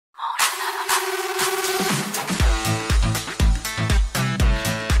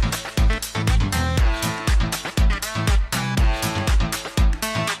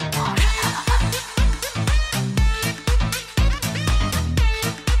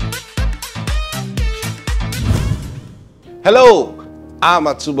Hello, I'm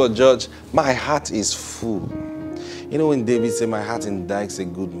Atubo George. My heart is full. You know when David said, my heart in Dike's a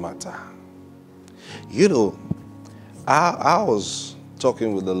good matter. You know, I was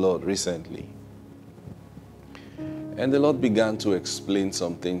talking with the Lord recently. And the Lord began to explain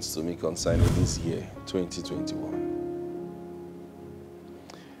some things to me concerning this year, 2021.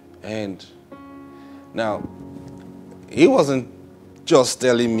 And now, He wasn't just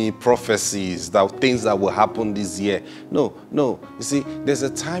telling me prophecies, that things that will happen this year. No. You see, there's a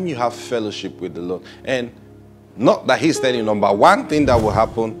time you have fellowship with the Lord. And not that He's telling you, number one thing that will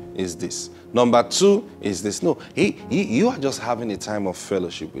happen is this. Number two is this. No, you are just having a time of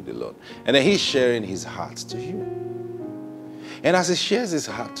fellowship with the Lord. And then He's sharing His heart to you. And as He shares His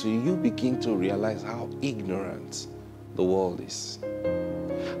heart to you, you begin to realize how ignorant the world is.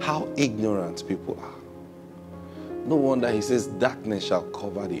 How ignorant people are. No wonder He says darkness shall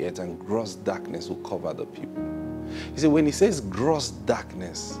cover the earth and gross darkness will cover the people. You see, when He says gross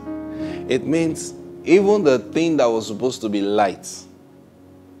darkness, it means even the thing that was supposed to be light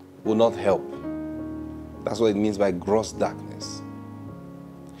will not help. That's what it means by gross darkness.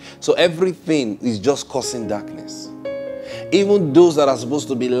 So everything is just causing darkness. Even those that are supposed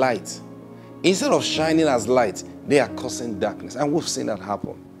to be light, instead of shining as light, they are causing darkness. And we've seen that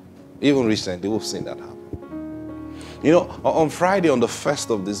happen. Even recently, we've seen that happen. You know, on Friday, on the 1st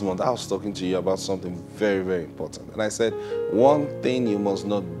of this month, I was talking to you about something very, very important. And I said, one thing you must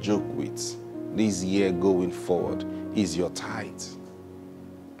not joke with this year going forward is your tithe.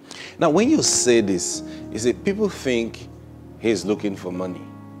 Now, when you say this, you see, people think He's looking for money.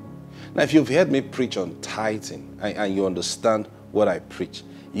 Now, if you've heard me preach on tithing and you understand what I preach,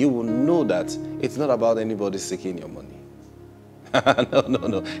 you will know that it's not about anybody seeking your money.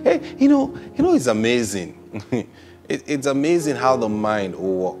 No. Hey, you know, it's amazing. It's amazing how the mind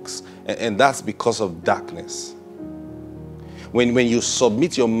works. And that's because of darkness. When you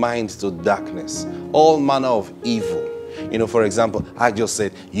submit your mind to darkness, all manner of evil. You know, for example, I just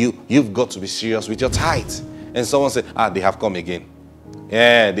said, you've got to be serious with your tithe. And someone said, they have come again.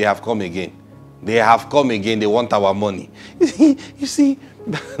 Yeah, they have come again. They have come again. They want our money. You see,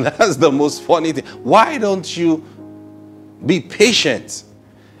 that's the most funny thing. Why don't you be patient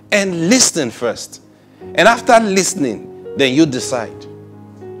and listen first? And after listening, then you decide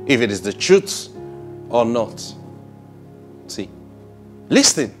if it is the truth or not. See,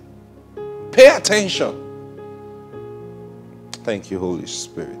 listen. Pay attention. Thank you, Holy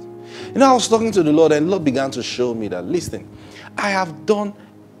Spirit. You know, I was talking to the Lord and the Lord began to show me that, listen, I have done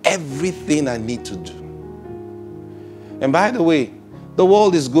everything I need to do. And by the way, the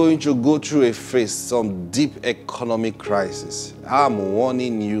world is going to go through a phase, some deep economic crisis. I'm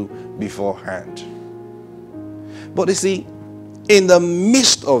warning you beforehand. But you see, in the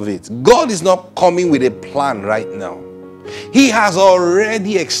midst of it, God is not coming with a plan right now. He has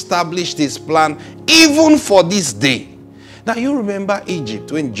already established His plan even for this day. Now you remember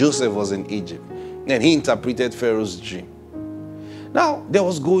Egypt, when Joseph was in Egypt and he interpreted Pharaoh's dream. Now there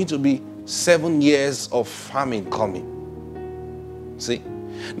was going to be 7 years of famine coming. See?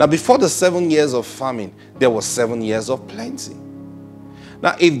 Now before the 7 years of famine, there was 7 years of plenty.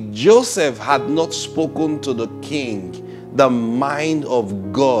 Now if Joseph had not spoken to the king the mind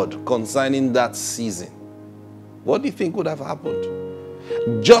of God concerning that season, what do you think would have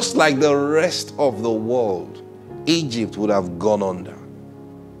happened? Just like the rest of the world, Egypt would have gone under.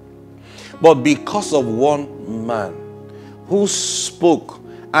 But because of one man who spoke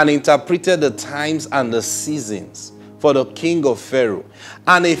and interpreted the times and the seasons for the king of Pharaoh,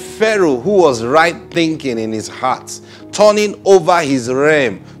 and a Pharaoh who was right thinking in his heart, turning over his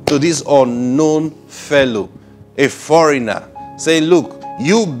realm to this unknown fellow, a foreigner, saying, look,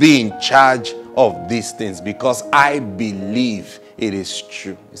 you be in charge of these things because I believe it is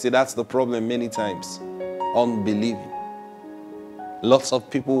true. You see, that's the problem many times. Unbelieving. Lots of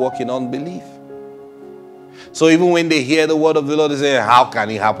people walk in unbelief. So even when they hear the word of the Lord, they say, how can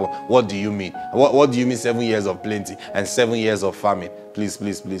it happen? What do you mean? What do you mean 7 years of plenty and 7 years of famine? Please.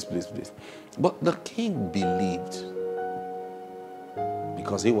 But the king believed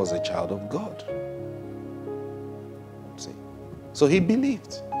because he was a child of God. See? So he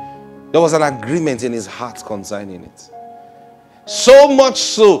believed. There was an agreement in his heart concerning it. So much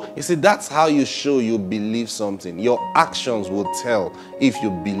so, you see, that's how you show you believe something. Your actions will tell if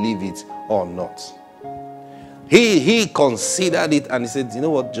you believe it or not. He considered it and he said, you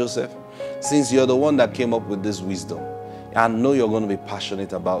know what, Joseph, since you're the one that came up with this wisdom, I know you're going to be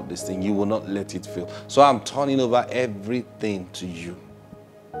passionate about this thing. You will not let it fail. So I'm turning over everything to you.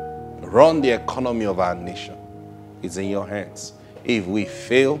 Run the economy of our nation. It's in your hands. If we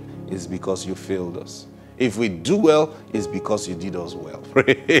fail, it's because you failed us. If we do well, it's because you did us well.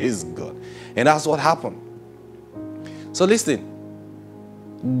 Praise God. And that's what happened. So listen,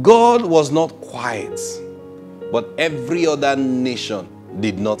 God was not quiet, but every other nation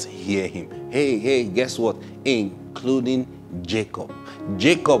did not hear him. Hey, guess what? Including Jacob.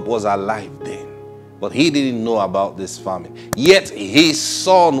 Jacob was alive then, but he didn't know about this famine. Yet his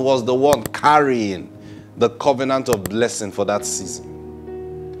son was the one carrying the covenant of blessing for that season.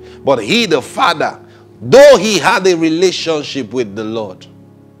 But he, the father, though he had a relationship with the Lord,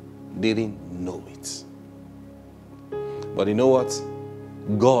 didn't know it. But you know what?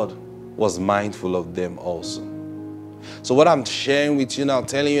 God was mindful of them also. So what I'm sharing with you now,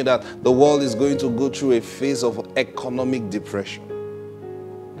 telling you that the world is going to go through a phase of economic depression.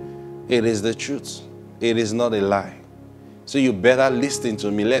 It is the truth. It is not a lie. So you better listen to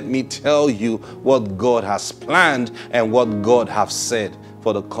me. Let me tell you what God has planned and what God has said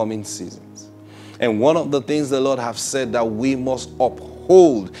for the coming seasons. And one of the things the Lord has said that we must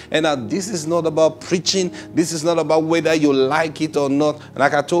uphold, and that this is not about preaching, this is not about whether you like it or not.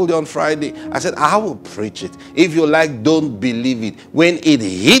 Like I told you on Friday, I said, I will preach it. If you like, don't believe it. When it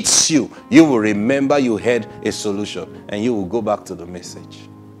hits you, you will remember you had a solution and you will go back to the message.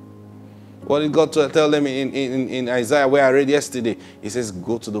 What did God tell them in Isaiah, where I read yesterday? He says,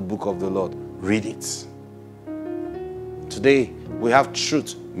 go to the book of the Lord. Read it. Today, we have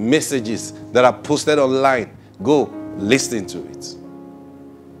truth, messages that are posted online. Go, listen to it.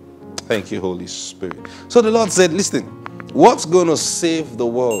 Thank you, Holy Spirit. So the Lord said, listen, what's going to save the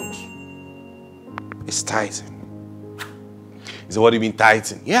world is tithing. He said, what do you mean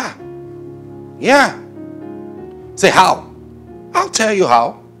tithing? Yeah. Say, how? I'll tell you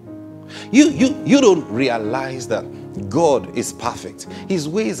how. You don't realize that God is perfect. His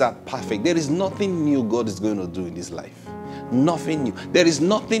ways are perfect. There is nothing new God is going to do in this life. Nothing new. There is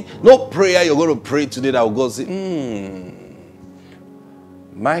nothing, no prayer you're going to pray today that will God say,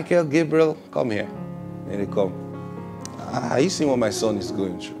 Michael, Gabriel, come here. And they come. Are you seeing what my son is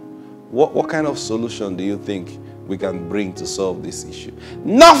going through? What kind of solution do you think we can bring to solve this issue?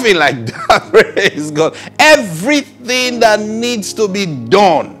 Nothing like that. Praise God. Everything that needs to be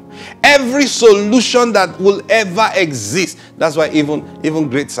done, every solution that will ever exist. That's why even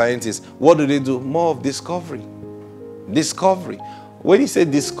great scientists, what do? More of discovery. Discovery. When you say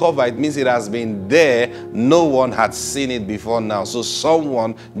discover, it means it has been there. No one had seen it before now. So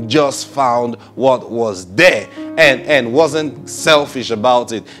someone just found what was there and wasn't selfish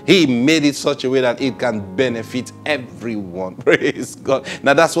about it. He made it such a way that it can benefit everyone. Praise God.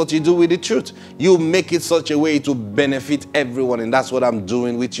 Now that's what you do with the truth. You make it such a way to benefit everyone. And that's what I'm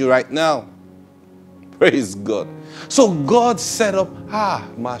doing with you right now. Praise God. So God set up,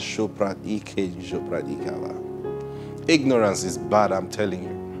 ignorance is bad, I'm telling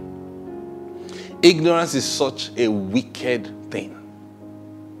you. Ignorance is such a wicked thing.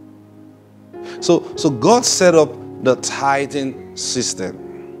 So God set up the tithing system.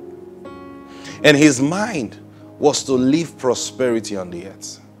 And his mind was to leave prosperity on the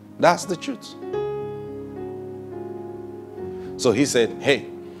earth. That's the truth. So he said, hey,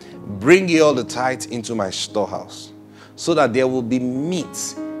 bring ye all the tithe into my storehouse, so that there will be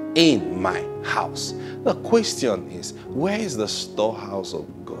meat in my house. The question is, where is the storehouse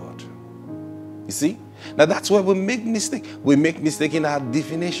of God? You see? Now that's where we make mistake. We make mistake in our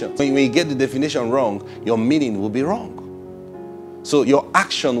definition. When you get the definition wrong, your meaning will be wrong. So your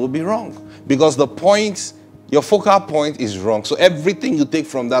action will be wrong. Because the point, your focal point is wrong. So everything you take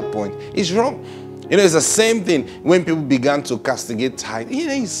from that point is wrong. You know, it's the same thing when people began to castigate tithe. You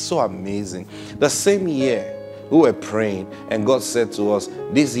know, it's so amazing. The same year we were praying and God said to us,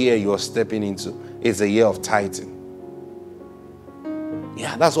 this year you are stepping into is a year of tithing.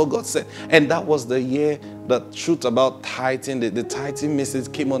 Yeah, that's what God said. And that was the year the truth about tithing, the tithing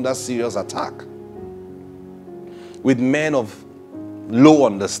message came under serious attack with men of low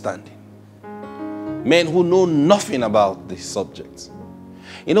understanding. Men who know nothing about this subject.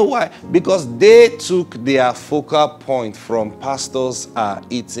 You know why? Because they took their focal point from pastors are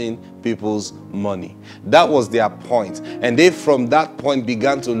eating people's money. That was their point. And they from that point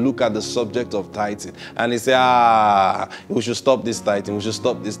began to look at the subject of tithing. And they say, we should stop this tithing. We should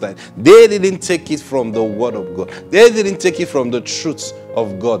stop this tithing. They didn't take it from the word of God. They didn't take it from the truths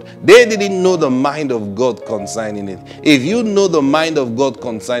of God. They didn't know the mind of God concerning it. If you know the mind of God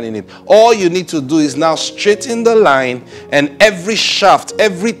concerning it, all you need to do is now straighten the line, and every shaft,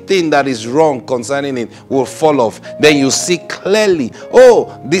 everything that is wrong concerning it will fall off. Then you see clearly,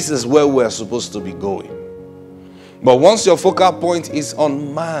 oh, this is where we're supposed to be going. But once your focal point is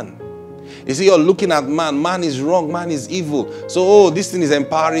on man, you see, you're looking at man. Man is wrong. Man is evil. So, this thing is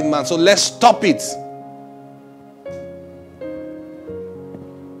empowering man. So let's stop it.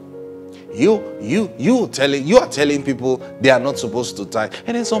 you are telling people they are not supposed to tithe.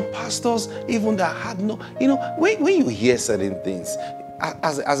 And then some pastors, even that had no, when you hear certain things,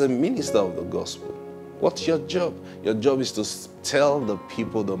 as a minister of the gospel, what's your job? Your job is to tell the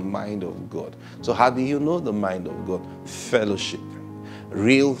people the mind of God. So how do you know the mind of God? Fellowship.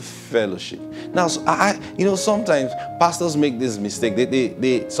 Real fellowship. Now, sometimes pastors make this mistake.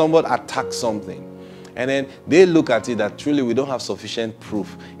 They somewhat attack something, and then they look at it that truly we don't have sufficient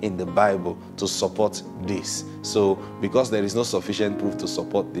proof in the Bible to support this. So because there is no sufficient proof to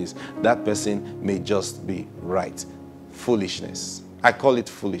support this, that person may just be right. Foolishness. I call it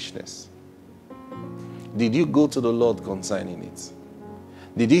foolishness. Did you go to the Lord concerning it?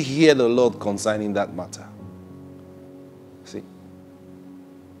 Did you hear the Lord concerning that matter? See?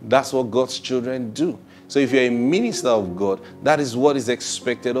 That's what God's children do. So if you're a minister of God, that is what is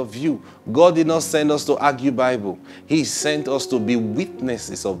expected of you. God did not send us to argue Bible. He sent us to be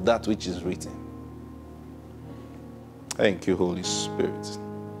witnesses of that which is written. Thank you, Holy Spirit.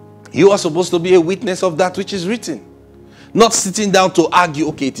 You are supposed to be a witness of that which is written. Not sitting down to argue,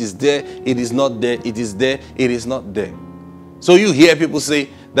 okay, it is there, it is not there, it is there, it is not there. So you hear people say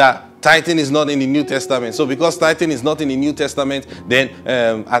that tithing is not in the New Testament. So because tithing is not in the New Testament, then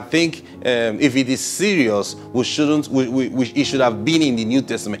I think if it is serious, it should have been in the New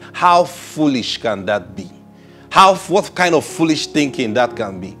Testament. How foolish can that be? What kind of foolish thinking that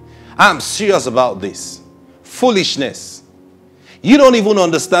can be? I'm serious about this. Foolishness. You don't even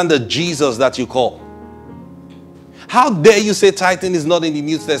understand the Jesus that you call. How dare you say tithing is not in the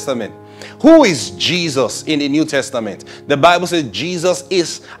New Testament? Who is Jesus in the New Testament? The Bible says Jesus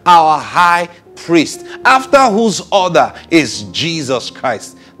is our high priest, after whose order is Jesus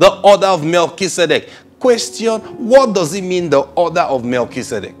Christ, the order of Melchizedek. Question, what does it mean, the order of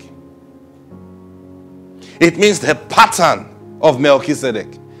Melchizedek? It means the pattern of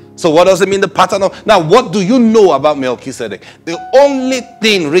Melchizedek. So what does it mean, the pattern of? Now, what do you know about Melchizedek? The only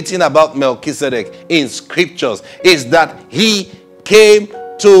thing written about Melchizedek in scriptures is that he came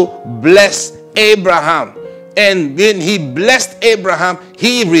to bless Abraham. And when he blessed Abraham,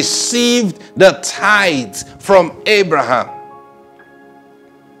 he received the tithes from Abraham.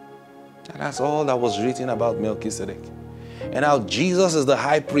 And that's all that was written about Melchizedek. And now Jesus is the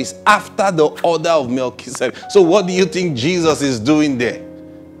high priest after the order of Melchizedek. So what do you think Jesus is doing there?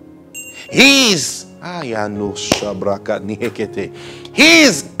 He is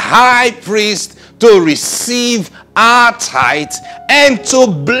high priest to receive our tithes and to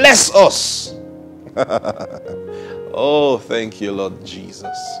bless us. Oh, thank you, Lord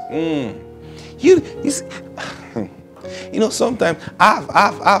Jesus. Sometimes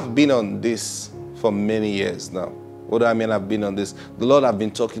I've been on this for many years now. What do I mean I've been on this? The Lord have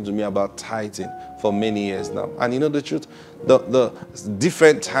been talking to me about tithing for many years now. And you know the truth? The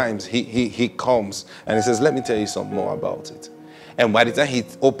different times he comes and he says, let me tell you some more about it. And by the time he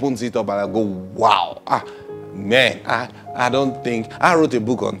opens it up, and I go, wow. Man, I don't think I wrote a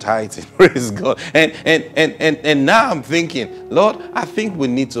book on tithing. Praise God. And now I'm thinking, Lord, I think we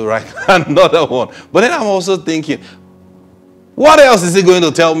need to write another one. But then I'm also thinking, what else is he going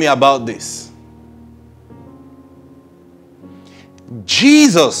to tell me about this?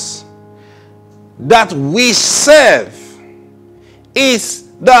 Jesus that we serve is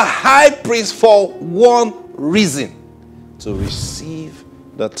the high priest for one reason: to receive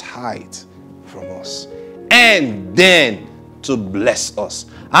the tithe from us and then to bless us.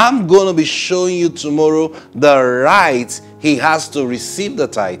 I'm going to be showing you tomorrow the right he has to receive the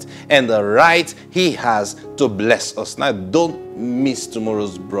tithe and the right he has to bless us. Now, don't miss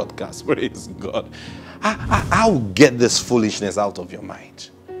tomorrow's broadcast. Praise God. I'll get this foolishness out of your mind.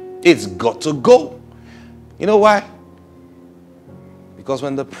 It's got to go. You know why? Because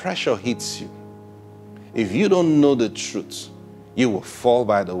when the pressure hits you, if you don't know the truth, you will fall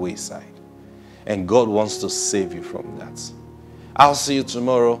by the wayside. And God wants to save you from that. I'll see you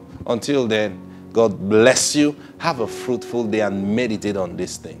tomorrow. Until then, God bless you. Have a fruitful day and meditate on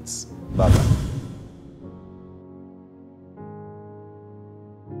these things. Bye-bye.